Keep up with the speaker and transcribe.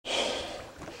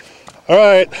All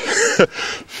right,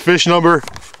 fish number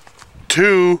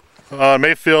 2 on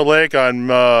Mayfield Lake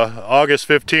on August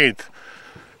 15th.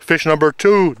 Fish number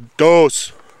 2,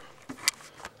 dose.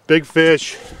 Big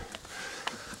fish.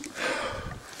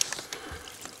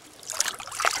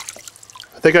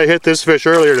 I think I hit this fish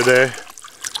earlier today.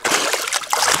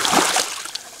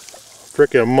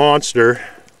 Freaking monster.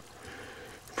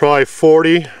 Probably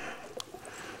 40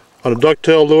 on a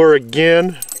ducktail lure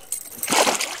again.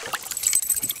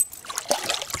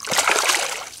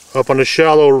 Up on the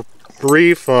shallow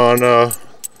reef on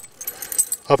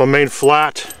up a main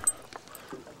flat.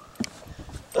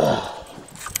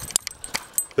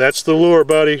 That's the lure,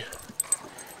 buddy.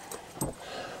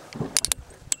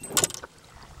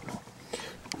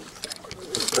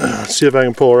 Let's see if I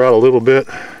can pull her out a little bit.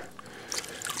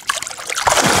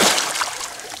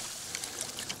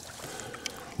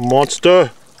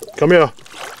 Monster, come here.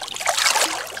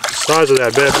 Size of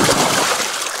that bit.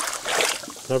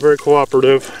 Not very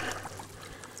cooperative.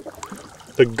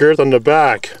 The girth on the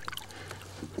back.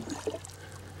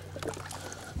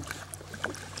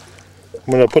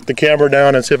 I'm gonna put the camera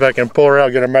down and see if I can pull her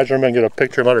out, get a measurement, get a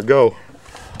picture, and let her go.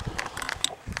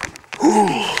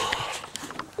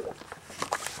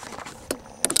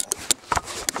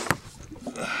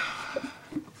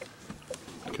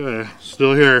 Okay,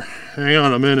 still here. Hang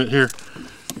on a minute here.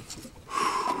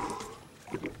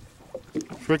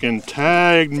 Freaking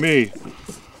tagged me.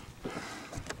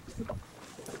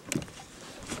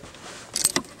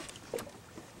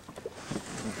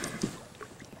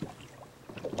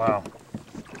 Wow.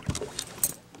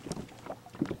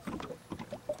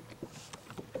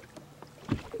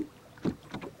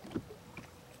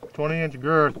 "20-inch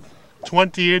girth,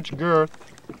 20-inch girth."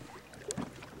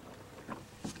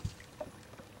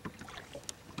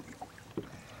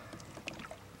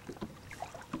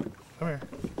 Come here.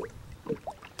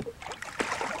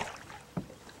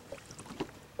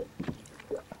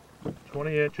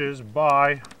 "20 inches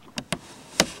by,"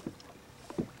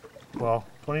 well,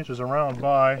 20 inches around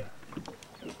by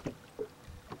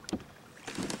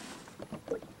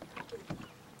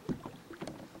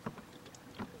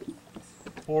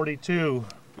 42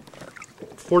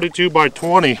 by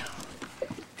 20.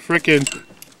 Freaking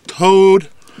toad.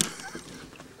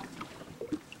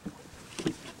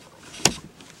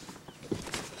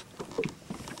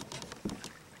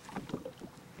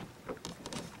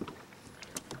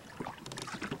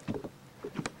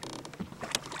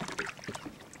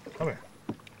 Come here.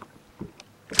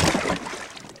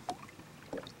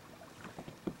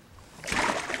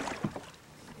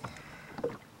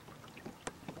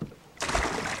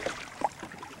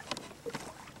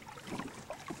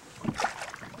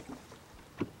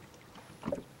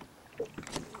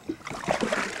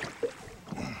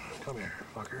 Come here,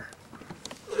 fucker.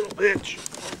 Little bitch.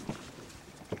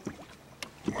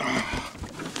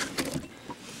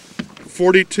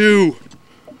 42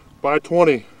 by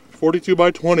 20. 42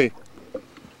 by 20.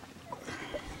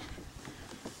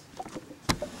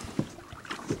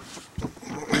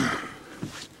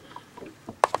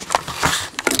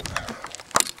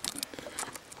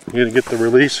 I'm gonna get the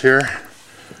release here.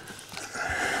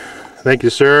 Thank you,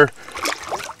 sir.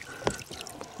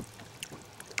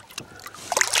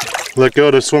 Let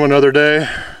go to swim another day.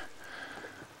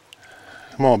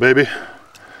 Come on, baby.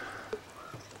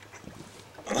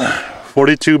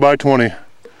 42 by 20.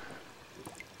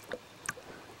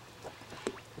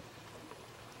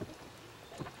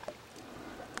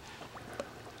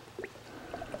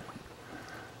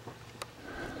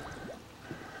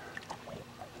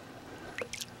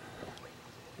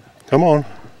 Come on.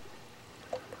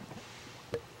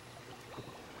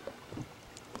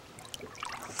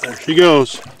 There she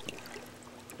goes.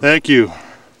 Thank you.